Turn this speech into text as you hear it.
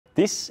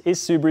This is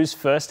Subaru's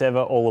first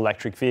ever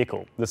all-electric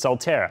vehicle, the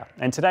Solterra,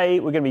 and today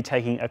we're going to be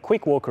taking a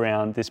quick walk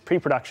around this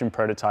pre-production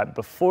prototype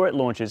before it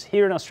launches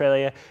here in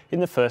Australia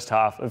in the first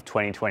half of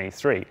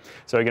 2023.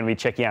 So we're going to be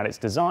checking out its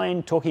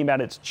design, talking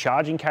about its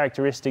charging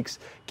characteristics,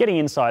 getting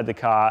inside the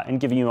car and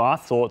giving you our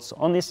thoughts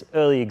on this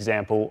early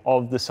example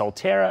of the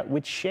Solterra,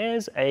 which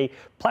shares a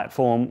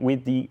platform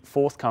with the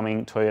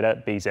forthcoming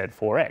Toyota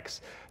BZ4X.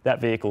 That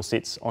vehicle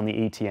sits on the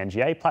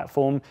e-TNGA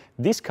platform.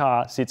 This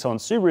car sits on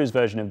Subaru's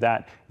version of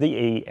that, the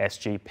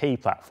e-SGP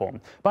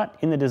platform. But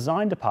in the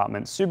design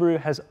department, Subaru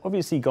has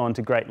obviously gone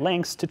to great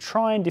lengths to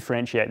try and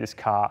differentiate this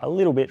car a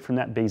little bit from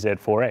that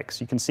BZ4X.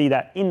 You can see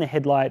that in the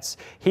headlights,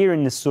 here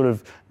in this sort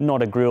of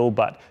not a grille,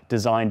 but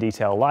design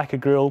detail like a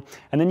grille.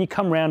 And then you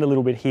come around a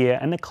little bit here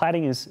and the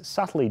cladding is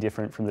subtly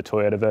different from the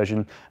Toyota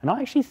version. And I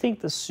actually think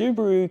the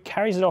Subaru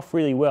carries it off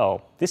really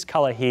well. This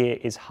color here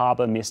is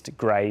Harbour Mist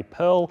Grey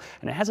Pearl,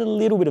 and it has a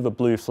little bit of a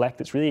blue fleck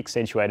that's really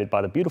accentuated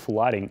by the beautiful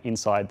lighting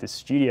inside this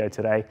studio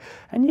today.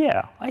 And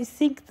yeah, I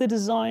think the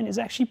design is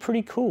actually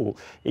pretty cool.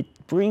 It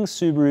brings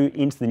Subaru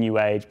into the new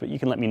age, but you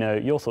can let me know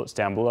your thoughts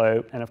down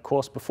below. And of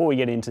course, before we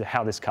get into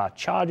how this car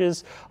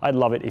charges, I'd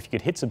love it if you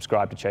could hit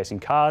subscribe to Chasing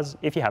Cars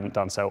if you haven't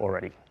done so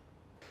already.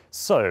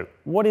 So,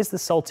 what is the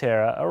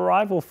Solterra a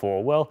rival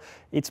for? Well,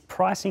 its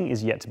pricing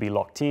is yet to be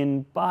locked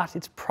in, but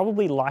it's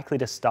probably likely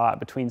to start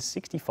between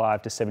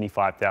 $65,000 to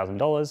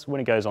 $75,000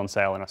 when it goes on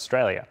sale in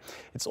Australia.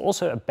 It's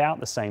also about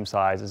the same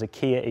size as a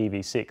Kia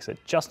EV6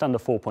 at just under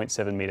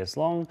 4.7 metres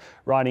long,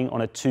 riding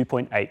on a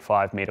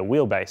 2.85 metre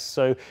wheelbase.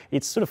 So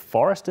it's sort of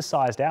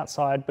Forester-sized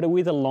outside, but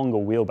with a longer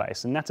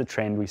wheelbase, and that's a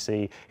trend we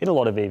see in a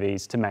lot of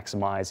EVs to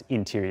maximise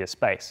interior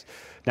space.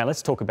 Now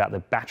let's talk about the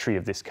battery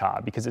of this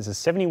car, because it's a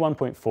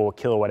 71.4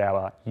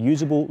 kilowatt-hour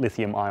usable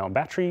lithium-ion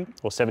battery,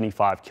 or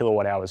 75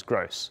 kilowatt-hours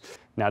gross.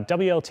 Now,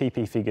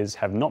 WLTP figures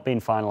have not been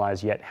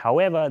finalised yet.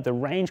 However, the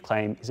range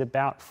claim is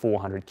about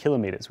 400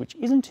 kilometres, which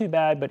isn't too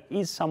bad, but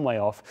is some way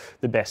off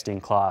the best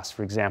in class.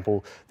 For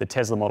example, the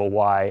Tesla Model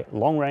Y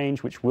long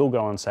range, which will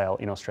go on sale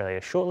in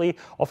Australia shortly,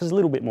 offers a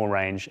little bit more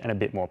range and a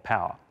bit more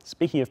power.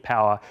 Speaking of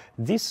power,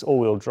 this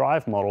all-wheel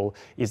drive model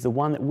is the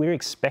one that we're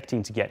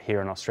expecting to get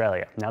here in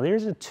Australia. Now, there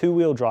is a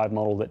two-wheel drive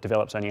model that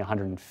develops only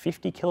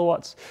 150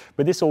 kilowatts,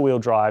 but this all-wheel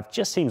drive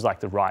just seems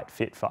like the right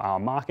fit for our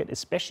market,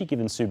 especially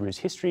given Subaru's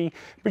history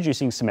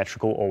producing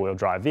symmetrical all-wheel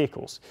drive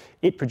vehicles.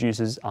 It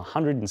produces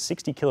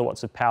 160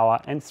 kilowatts of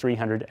power and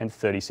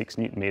 336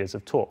 newton meters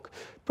of torque.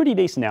 Pretty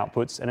decent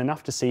outputs, and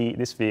enough to see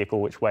this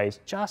vehicle, which weighs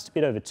just a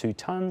bit over 2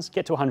 tons,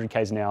 get to 100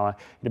 k's an hour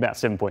in about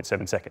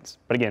 7.7 seconds.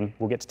 But again,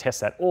 we'll get to test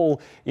that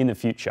all in the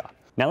future.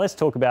 Now let's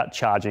talk about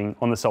charging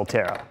on the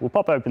Solterra. We'll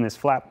pop open this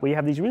flap. We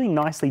have these really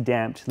nicely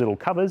damped little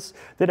covers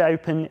that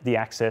open the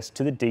access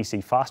to the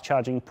DC fast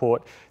charging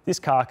port. This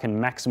car can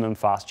maximum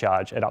fast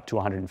charge at up to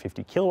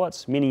 150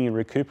 kilowatts, meaning you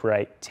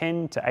recuperate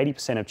 10 to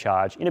 80% of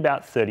charge in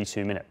about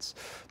 32 minutes.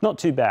 Not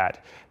too bad.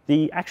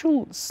 The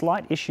actual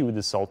slight issue with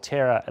the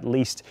Solterra, at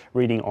least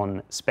reading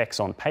on specs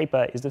on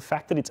paper, is the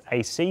fact that its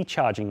AC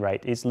charging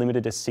rate is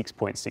limited to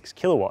 6.6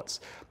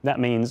 kilowatts. That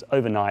means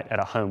overnight at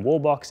a home wall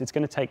box, it's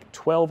going to take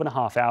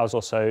 12.5 hours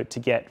or so to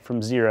get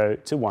from 0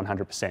 to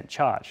 100%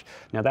 charge.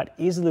 Now that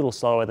is a little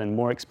slower than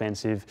more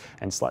expensive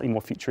and slightly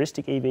more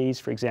futuristic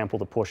EVs, for example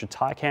the Porsche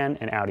Taycan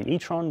and Audi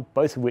e-tron,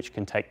 both of which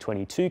can take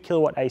 22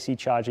 kilowatt AC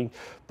charging.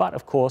 But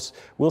of course,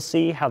 we'll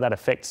see how that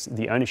affects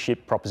the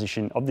ownership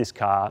proposition of this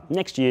car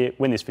next year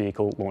when this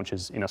vehicle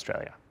launches in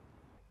Australia.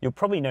 You'll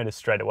probably notice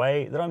straight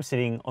away that I'm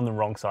sitting on the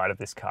wrong side of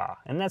this car,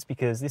 and that's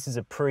because this is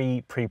a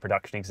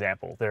pre-production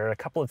example. There are a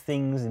couple of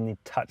things in the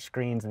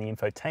touchscreens and the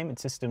infotainment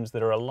systems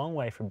that are a long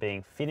way from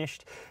being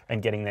finished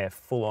and getting their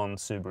full-on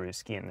Subaru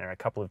skin. There are a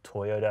couple of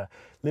Toyota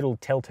little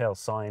telltale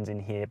signs in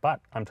here, but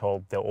I'm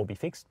told they'll all be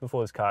fixed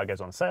before this car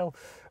goes on sale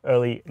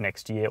early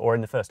next year, or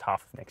in the first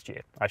half of next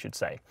year, I should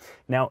say.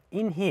 Now,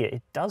 in here,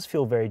 it does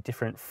feel very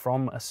different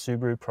from a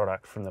Subaru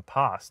product from the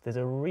past. There's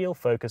a real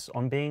focus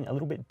on being a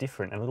little bit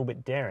different, a little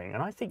bit daring,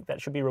 and I think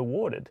that should be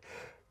rewarded.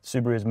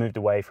 Subaru has moved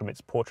away from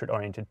its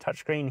portrait-oriented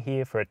touchscreen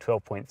here for a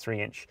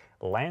 12.3-inch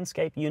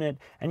landscape unit,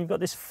 and you've got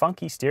this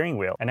funky steering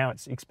wheel. And now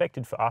it's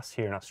expected for us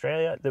here in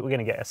Australia that we're going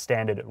to get a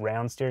standard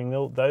round steering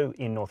wheel, though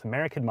in North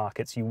American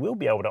markets you will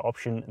be able to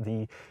option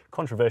the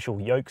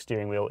controversial yoke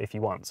steering wheel if you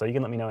want. So you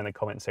can let me know in the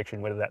comment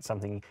section whether that's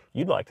something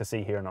you'd like to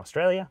see here in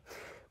Australia.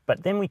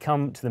 But then we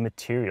come to the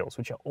materials,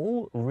 which are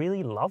all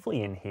really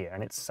lovely in here,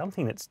 and it's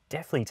something that's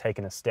definitely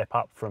taken a step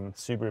up from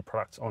Subaru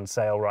products on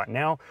sale right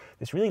now.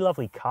 This really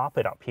lovely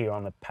carpet up here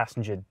on the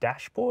passenger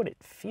dashboard, it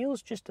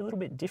feels just a little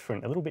bit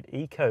different, a little bit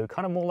eco,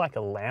 kind of more like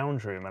a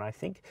lounge room, and I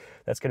think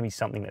that's going to be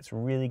something that's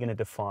really going to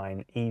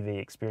define EV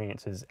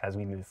experiences as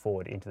we move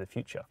forward into the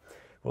future.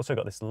 We've also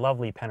got this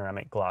lovely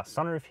panoramic glass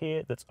sunroof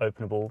here that's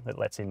openable, that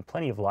lets in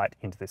plenty of light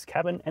into this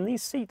cabin, and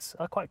these seats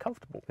are quite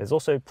comfortable. There's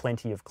also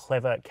plenty of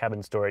clever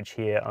cabin storage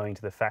here, owing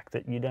to the fact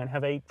that you don't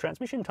have a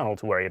transmission tunnel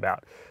to worry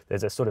about.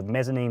 There's a sort of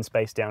mezzanine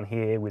space down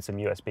here with some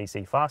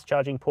USB-C fast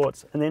charging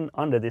ports, and then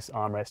under this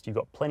armrest you've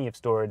got plenty of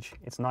storage.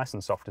 It's nice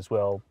and soft as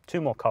well,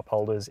 2 more cup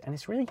holders, and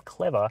this really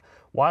clever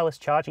wireless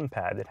charging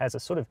pad that has a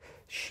sort of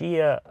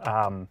sheer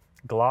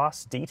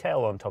glass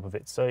detail on top of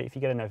it. So if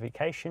you get a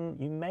notification,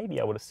 you may be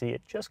able to see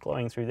it just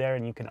glowing through there,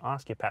 and you can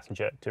ask your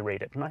passenger to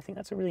read it. And I think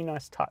that's a really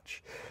nice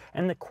touch.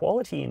 And the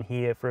quality in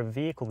here for a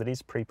vehicle that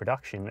is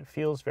pre-production, it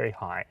feels very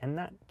high, and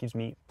that gives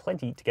me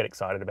plenty to get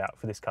excited about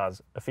for this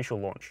car's official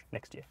launch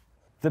next year.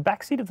 The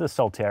backseat of the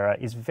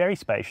Solterra is very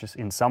spacious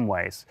in some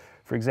ways.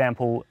 For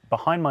example,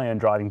 behind my own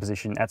driving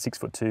position at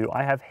 6'2",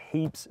 I have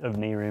heaps of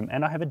knee room,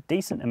 and I have a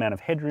decent amount of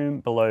headroom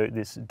below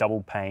this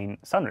double pane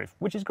sunroof,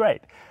 which is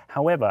great.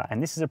 However,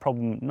 and this is a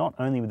problem not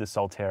only with the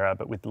Solterra,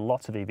 but with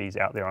lots of EVs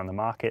out there on the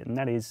market, and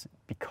that is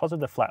because of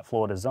the flat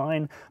floor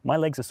design, my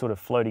legs are sort of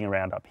floating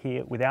around up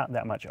here without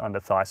that much under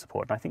thigh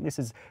support. And I think this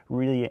is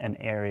really an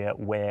area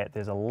where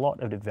there's a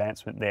lot of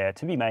advancement there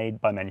to be made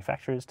by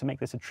manufacturers to make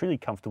this a truly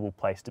comfortable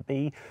place to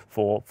be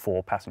for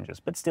 4 passengers.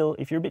 But still,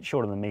 if you're a bit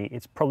shorter than me,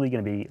 it's probably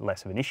going to be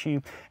less of an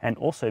issue. And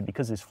also,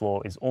 because this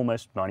floor is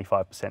almost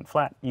 95%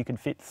 flat, you can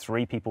fit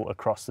 3 people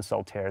across the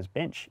Solterra's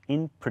bench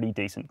in pretty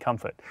decent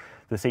comfort.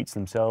 The seats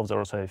themselves are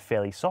also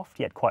fairly soft,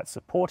 yet quite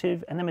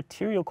supportive, and the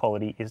material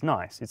quality is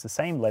nice. It's the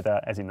same leather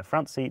as in the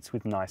front seats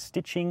with nice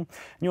stitching. And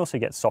you also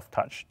get soft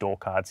touch door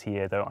cards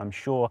here, though I'm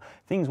sure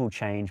things will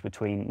change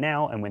between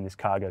now and when this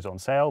car goes on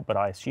sale, but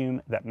I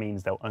assume that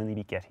means they'll only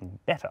be getting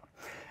better.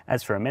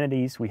 As for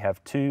amenities, we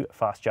have 2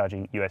 fast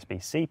charging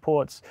USB-C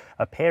ports,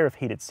 a pair of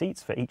heated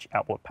seats for each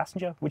outboard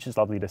passenger, which is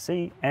lovely to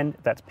see, and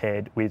that's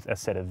paired with a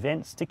set of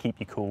vents to keep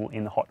you cool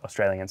in the hot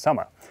Australian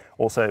summer.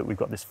 Also, we've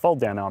got this fold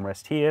down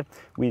armrest here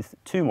with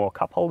 2 more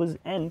cup holders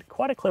and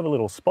quite a clever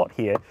little spot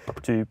here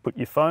to put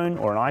your phone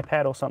or an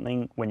iPad or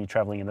something when you're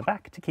traveling in the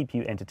back to keep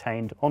you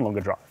entertained on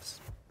longer drives.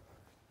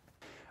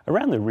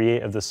 Around the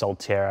rear of the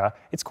Solterra,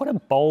 it's quite a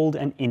bold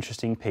and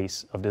interesting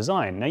piece of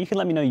design. Now you can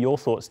let me know your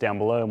thoughts down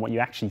below and what you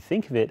actually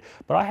think of it,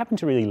 but I happen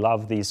to really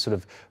love these sort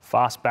of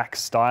fastback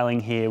styling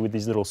here with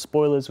these little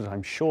spoilers, which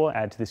I'm sure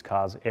add to this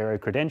car's aero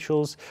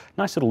credentials.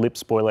 Nice little lip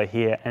spoiler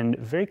here, and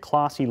very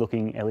classy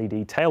looking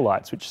LED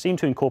taillights, which seem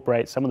to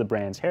incorporate some of the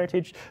brand's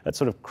heritage, that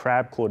sort of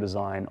crab claw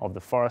design of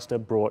the Forester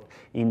brought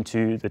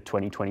into the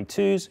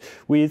 2022s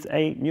with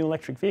a new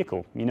electric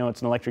vehicle. You know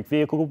it's an electric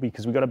vehicle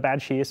because we've got a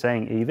badge here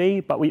saying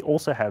EV, but we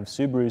also have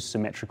Subaru's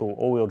symmetrical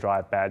all-wheel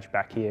drive badge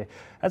back here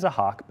as a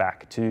hark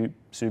back to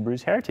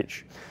Subaru's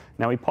heritage.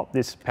 Now we pop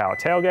this power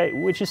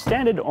tailgate, which is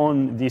standard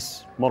on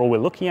this model we're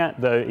looking at,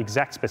 though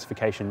exact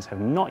specifications have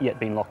not yet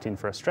been locked in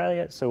for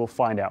Australia, so we'll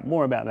find out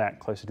more about that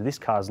closer to this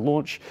car's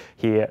launch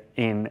here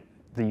in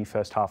the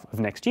first half of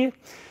next year.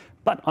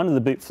 But under the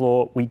boot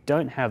floor, we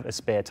don't have a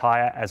spare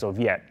tyre as of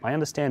yet. I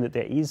understand that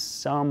there is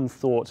some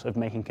thought of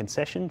making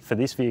concession for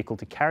this vehicle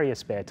to carry a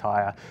spare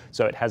tyre,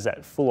 so it has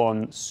that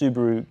full-on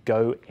Subaru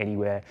go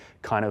anywhere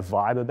kind of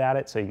vibe about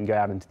it, so you can go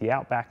out into the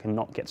outback and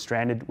not get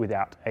stranded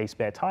without a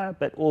spare tyre,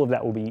 but all of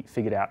that will be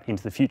figured out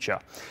into the future.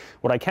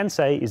 What I can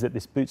say is that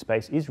this boot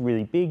space is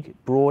really big,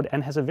 broad,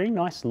 and has a very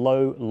nice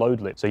low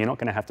load lip, so you're not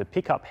going to have to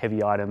pick up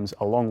heavy items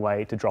a long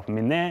way to drop them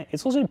in there.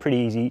 It's also pretty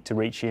easy to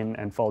reach in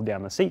and fold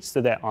down the seats so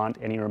there aren't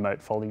any remote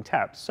folding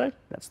tabs. So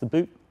that's the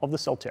boot of the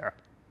Solterra.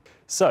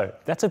 So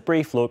that's a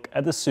brief look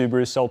at the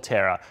Subaru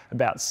Solterra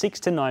about 6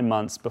 to 9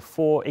 months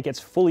before it gets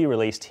fully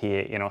released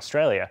here in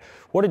Australia.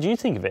 What did you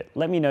think of it?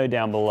 Let me know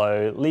down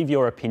below, leave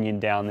your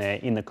opinion down there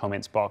in the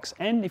comments box,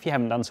 and if you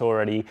haven't done so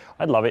already,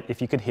 I'd love it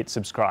if you could hit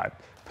subscribe.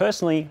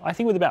 Personally, I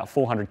think with about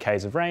 400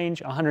 k's of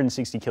range,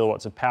 160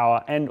 kilowatts of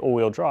power and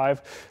all-wheel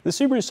drive, the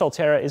Subaru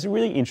Solterra is a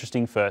really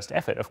interesting first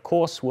effort. Of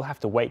course, we'll have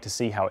to wait to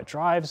see how it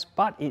drives,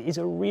 but it is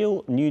a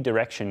real new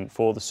direction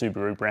for the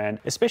Subaru brand,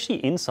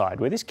 especially inside,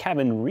 where this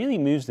cabin really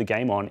moves the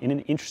game on in an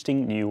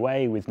interesting new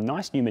way with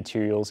nice new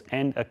materials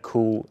and a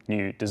cool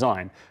new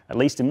design, at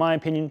least in my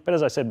opinion. But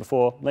as I said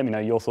before, let me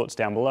know your thoughts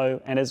down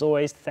below. And as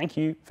always, thank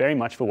you very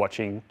much for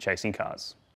watching Chasing Cars.